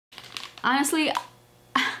Honestly,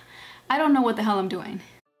 I don't know what the hell I'm doing.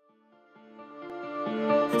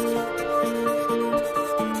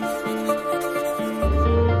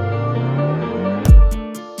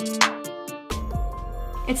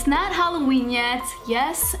 It's not Halloween yet.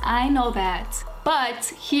 Yes, I know that. But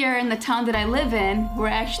here in the town that I live in, we're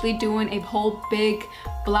actually doing a whole big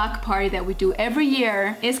block party that we do every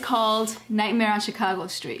year. It's called Nightmare on Chicago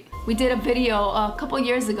Street. We did a video a couple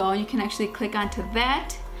years ago, and you can actually click onto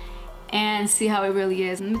that and see how it really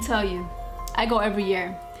is. Let me tell you, I go every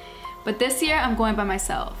year. But this year, I'm going by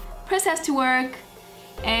myself. Priss has to work,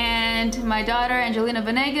 and my daughter, Angelina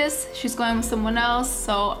Venegas, she's going with someone else,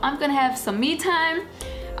 so I'm gonna have some me time.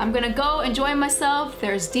 I'm gonna go enjoy myself.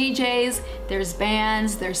 There's DJs, there's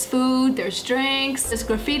bands, there's food, there's drinks, there's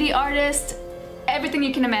graffiti artists, everything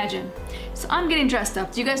you can imagine. So I'm getting dressed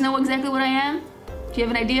up. Do you guys know exactly what I am? Do you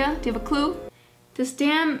have an idea? Do you have a clue? This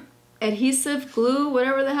damn adhesive glue,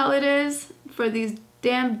 whatever the hell it is, for these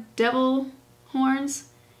damn devil horns,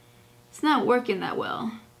 it's not working that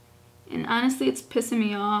well. And honestly, it's pissing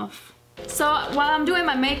me off. So while I'm doing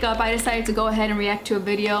my makeup, I decided to go ahead and react to a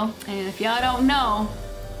video. And if y'all don't know,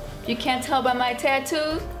 if you can't tell by my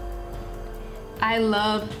tattoo, I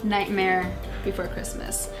love Nightmare Before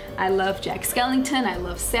Christmas. I love Jack Skellington, I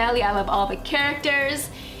love Sally, I love all the characters.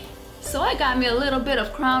 So I got me a little bit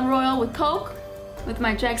of Crown Royal with Coke, with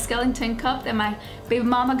my Jack Skellington cup that my baby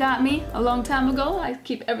mama got me a long time ago. I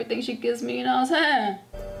keep everything she gives me, you know what I'm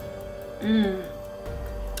saying?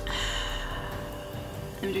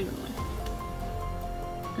 Let me drink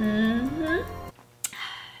another one.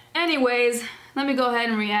 Anyways, let me go ahead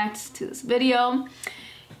and react to this video.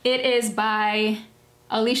 It is by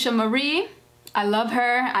ALISHA MARIE. I love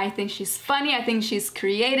her. I think she's funny. I think she's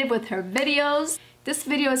creative with her videos. This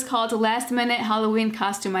video is called Last Minute Halloween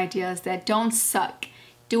Costume Ideas That Don't Suck.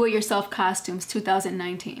 Do-It-Yourself Costumes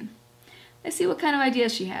 2019. Let's see what kind of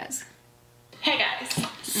ideas she has. Hey guys,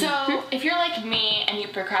 so if you're like me and you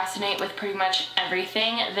procrastinate with pretty much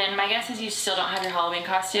everything, then my guess is you still don't have your Halloween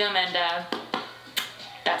costume, and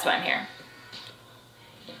that's why I'm here.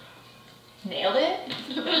 Nailed it?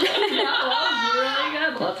 That was really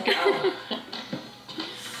good. Let's go.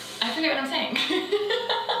 I forget what I'm saying.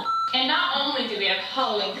 And not only do we have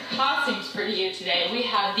Halloween costumes for you today, we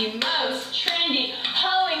have the most trendy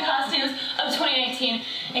Halloween costumes of 2019.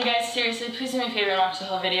 And guys, seriously, please do me a favor and watch the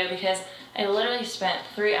whole video, because I literally spent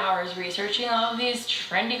 3 hours researching all of these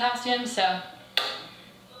trendy costumes, so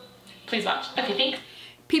please watch. Okay, thanks.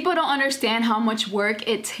 People don't understand how much work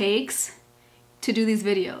it takes to do these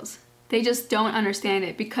videos. They just don't understand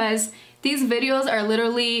it, because these videos are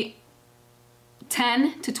literally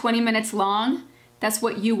 10 to 20 minutes long. That's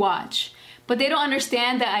what you watch. But they don't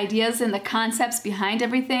understand the ideas and the concepts behind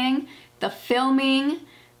everything, the filming,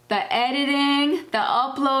 the editing, the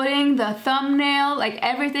uploading, the thumbnail, like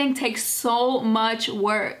everything takes so much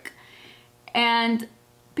work. And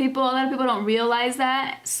a lot of people don't realize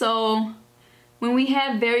that. So when we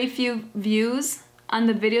have very few views on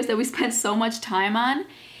the videos that we spend so much time on,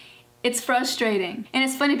 it's frustrating. And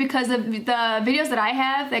it's funny because the videos that I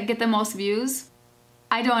have that get the most views,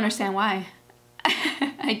 I don't understand why.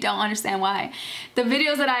 I don't understand why. The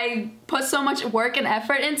videos that I put so much work and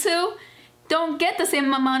effort into don't get the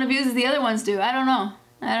same amount of views as the other ones do. I don't know.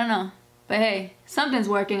 I don't know. But hey, something's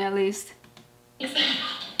working at least. Buy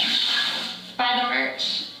the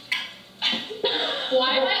merch.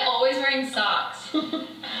 Why am I always wearing socks?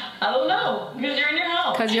 I don't know. Because you're in your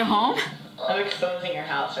house. Because you're home? I'm exposing your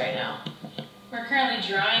house right now. We're currently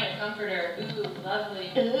drying a comforter. Ooh, lovely.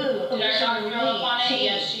 Ooh. Did our dog throw up on it? Cheese.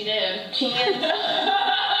 Yes, she did. Cheese.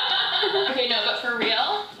 Okay, no, but for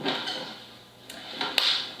real,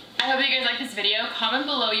 I hope that you guys like this video. Comment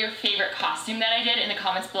below your favorite costume that I did in the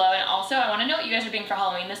comments below. And also, I want to know what you guys are being for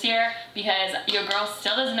Halloween this year, because your girl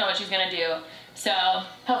still doesn't know what she's going to do. So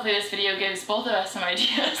hopefully this video gives both of us some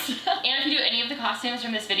ideas. And if you do any of the costumes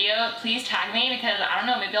from this video, please tag me, because I don't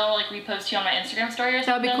know, maybe I'll like repost you on my Instagram story or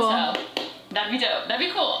something. That'd be cool. So that'd be dope. That'd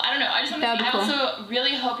be cool. I don't know. I just want to see. I also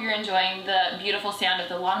really hope you're enjoying the beautiful sound of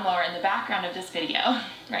the lawnmower in the background of this video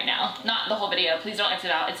right now. Not the whole video. Please don't exit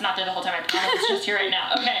out. It's not there the whole time. I promise. It's just here right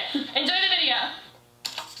now. Okay. Enjoy the video.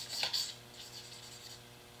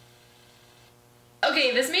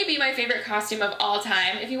 Okay, this may be my favorite costume of all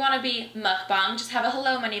time. If you want to be mukbang, just have a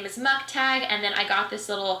hello, my name is Muck tag, and then I got this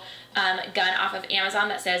little gun off of Amazon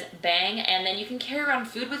that says bang, and then you can carry around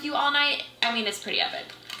food with you all night. I mean, it's pretty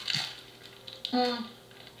epic.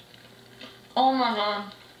 Oh my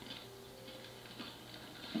god.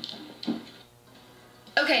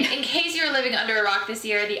 Okay, in case you were living under a rock this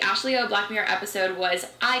year, the Ashley O Black Mirror episode was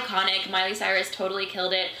iconic. Miley Cyrus totally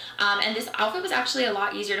killed it. And this outfit was actually a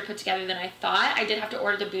lot easier to put together than I thought. I did have to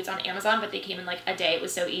order the boots on Amazon, but they came in like a day. It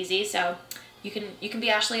was so easy. So you can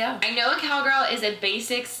be Ashley O. I know a cowgirl is a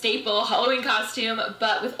basic staple Halloween costume,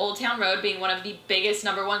 but with Old Town Road being one of the biggest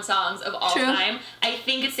 #1 songs of all time, I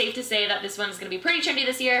think it's safe to say that this one's gonna be pretty trendy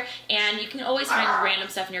this year, and you can always find random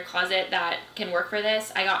stuff in your closet that can work for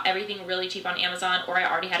this. I got everything really cheap on Amazon, or I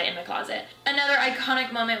already had it in my closet. Another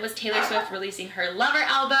iconic moment was Taylor Swift releasing her Lover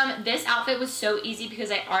album. This outfit was so easy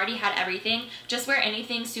because I already had everything. Just wear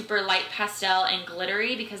anything super light pastel and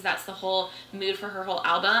glittery because that's the whole mood for her whole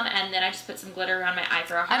album, and then I just put some glitter around my eye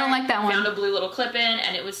for a heart. I don't like that one. Found a blue little clip in,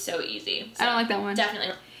 and it was so easy. So I don't like that one.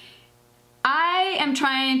 Definitely. I am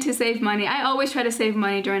trying to save money. I always try to save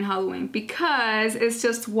money during Halloween because it's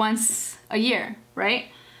just once a year,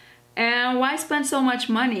 right? And why spend so much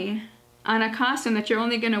money on a costume that you're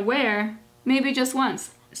only gonna wear maybe just once?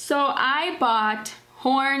 So I bought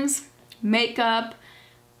horns, makeup,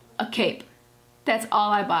 a cape. That's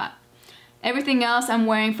all I bought. Everything else I'm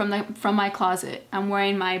wearing from my closet. I'm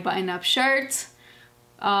wearing my button-up shirt.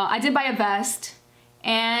 I did buy a vest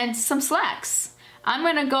and some slacks. I'm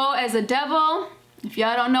gonna go as a devil. If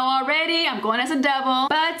y'all don't know already, I'm going as a devil,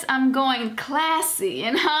 but I'm going classy,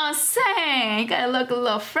 you know what I'm saying? You gotta look a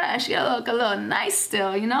little fresh, you gotta look a little nice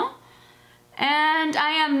still, you know? And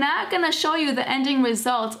I am not gonna show you the ending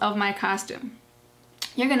result of my costume.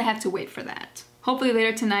 You're gonna have to wait for that. Hopefully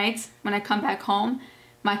later tonight, when I come back home,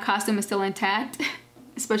 my costume is still intact,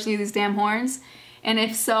 especially these damn horns. And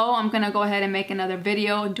if so, I'm gonna go ahead and make another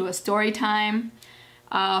video, do a story time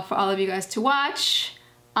for all of you guys to watch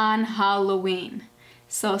on Halloween.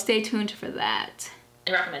 So stay tuned for that.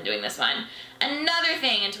 I recommend doing this one. Another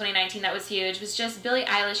thing in 2019 that was huge was just Billie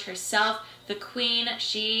Eilish herself, the queen.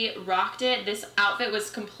 She rocked it. This outfit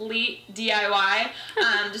was complete DIY.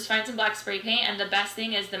 Just find some black spray paint, and the best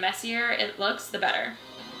thing is the messier it looks, the better.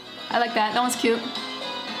 I like that. That one's cute.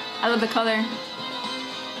 I love the color.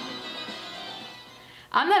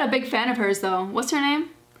 I'm not a big fan of hers though. What's her name?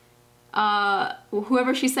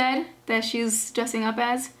 Whoever she said that she's dressing up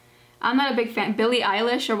as. I'm not a big fan. Billie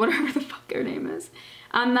Eilish or whatever the fuck her name is.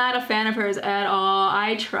 I'm not a fan of hers at all.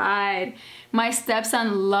 I tried. My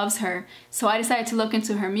stepson loves her. So I decided to look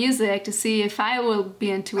into her music to see if I will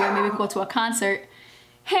be into it. Maybe go to a concert.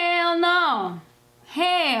 Hell no.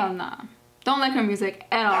 Hell no. Don't like her music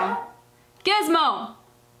at all. Gizmo!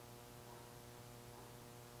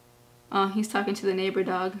 Oh, he's talking to the neighbor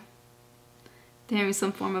dog. They're having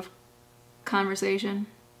some form of conversation.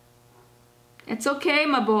 It's okay,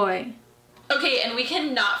 my boy. Okay, and we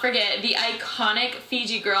cannot forget the iconic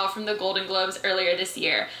Fiji girl from the Golden Globes earlier this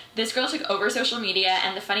year. This girl took over social media,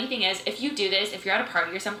 and the funny thing is, if you do this, if you're at a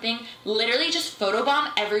party or something, literally just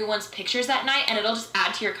photobomb everyone's pictures that night, and it'll just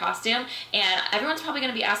add to your costume, and everyone's probably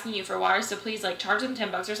gonna be asking you for water, so please, like, charge them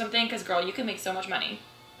 10 bucks or something, because girl, you can make so much money.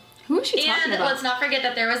 Who is she talking about? And let's not forget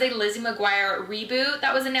that there was a Lizzie McGuire reboot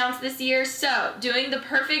that was announced this year. So doing the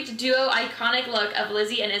perfect duo iconic look of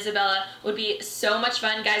Lizzie and Isabella would be so much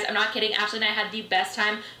fun. Guys, I'm not kidding. Ashley and I had the best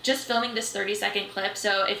time just filming this 30-second clip.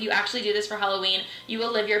 So if you actually do this for Halloween, you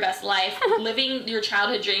will live your best life, living your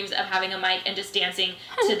childhood dreams of having a mic and just dancing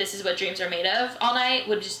to This Is What Dreams Are Made Of all night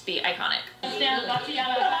would just be iconic.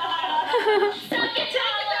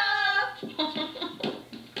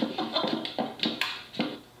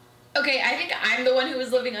 Okay, I think I'm the one who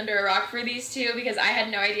was living under a rock for these two because I had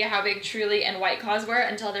no idea how big Truly and White Claws were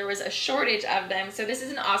until there was a shortage of them. So this is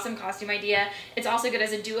an awesome costume idea. It's also good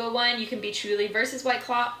as a duo one. You can be Truly versus White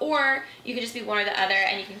Claw, or you can just be one or the other,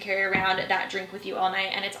 and you can carry around that drink with you all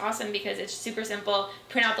night. And it's awesome because it's super simple.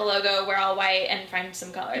 Print out the logo, wear all white, and find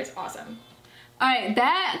some colors. Awesome. Alright,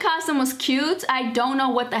 that costume was cute. I don't know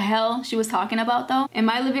what the hell she was talking about though. Am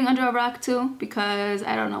I living under a rock too? Because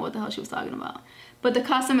I don't know what the hell she was talking about. But the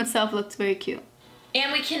costume itself looked very cute.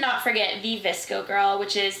 And we cannot forget the Visco girl,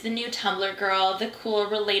 which is the new Tumblr girl, the cool,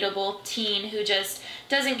 relatable teen who just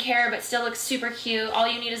doesn't care but still looks super cute. All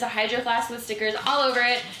you need is a hydro flask with stickers all over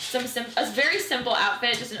it. A very simple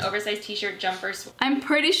outfit, just an oversized t-shirt, jumper. I'm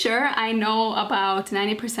pretty sure I know about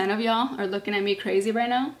 90% of y'all are looking at me crazy right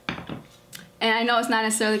now. And I know it's not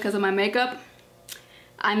necessarily because of my makeup.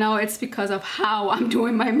 I know it's because of how I'm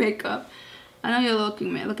doing my makeup. I know you're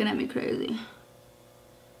looking at me crazy.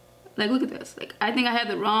 Like, look at this. Like, I think I have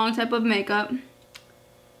the wrong type of makeup.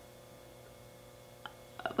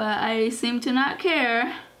 But I seem to not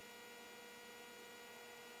care.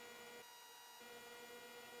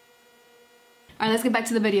 Alright, let's get back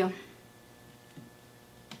to the video.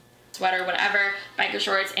 Sweater, whatever, biker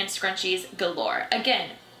shorts, and scrunchies galore.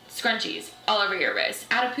 Again, scrunchies all over your wrist.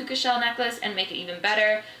 Add a puka shell necklace and make it even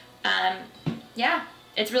better. Yeah,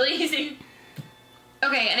 it's really easy.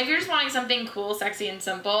 Okay, and if you're just wanting something cool, sexy, and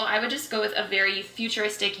simple, I would just go with a very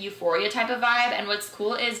futuristic Euphoria type of vibe. And what's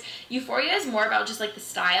cool is Euphoria is more about just like the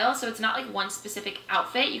style, so it's not like one specific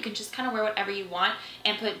outfit. You can just kind of wear whatever you want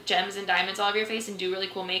and put gems and diamonds all over your face and do really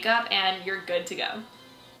cool makeup, and you're good to go.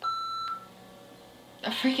 A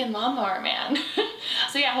freaking lawnmower, man.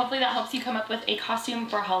 So yeah, hopefully that helps you come up with a costume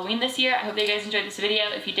for Halloween this year. I hope that you guys enjoyed this video.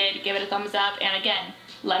 If you did, give it a thumbs up. And again,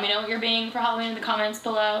 let me know what you're being for Halloween in the comments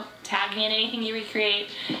below. Tag me in anything you recreate.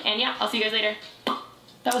 And yeah, I'll see you guys later.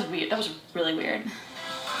 That was weird. That was really weird.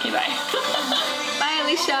 Okay, bye. Bye,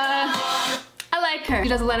 Alicia. I like her. She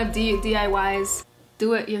does a lot of DIYs.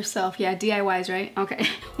 Do it yourself. Yeah, DIYs, right? Okay.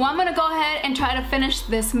 Well, I'm gonna go ahead and try to finish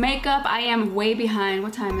this makeup. I am way behind.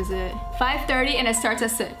 What time is it? 5:30 and it starts at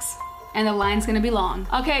 6. And the line's gonna be long.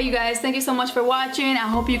 Okay, you guys, thank you so much for watching. I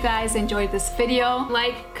hope you guys enjoyed this video.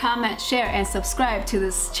 Like, comment, share, and subscribe to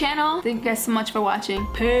this channel. Thank you guys so much for watching.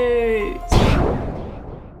 Peace.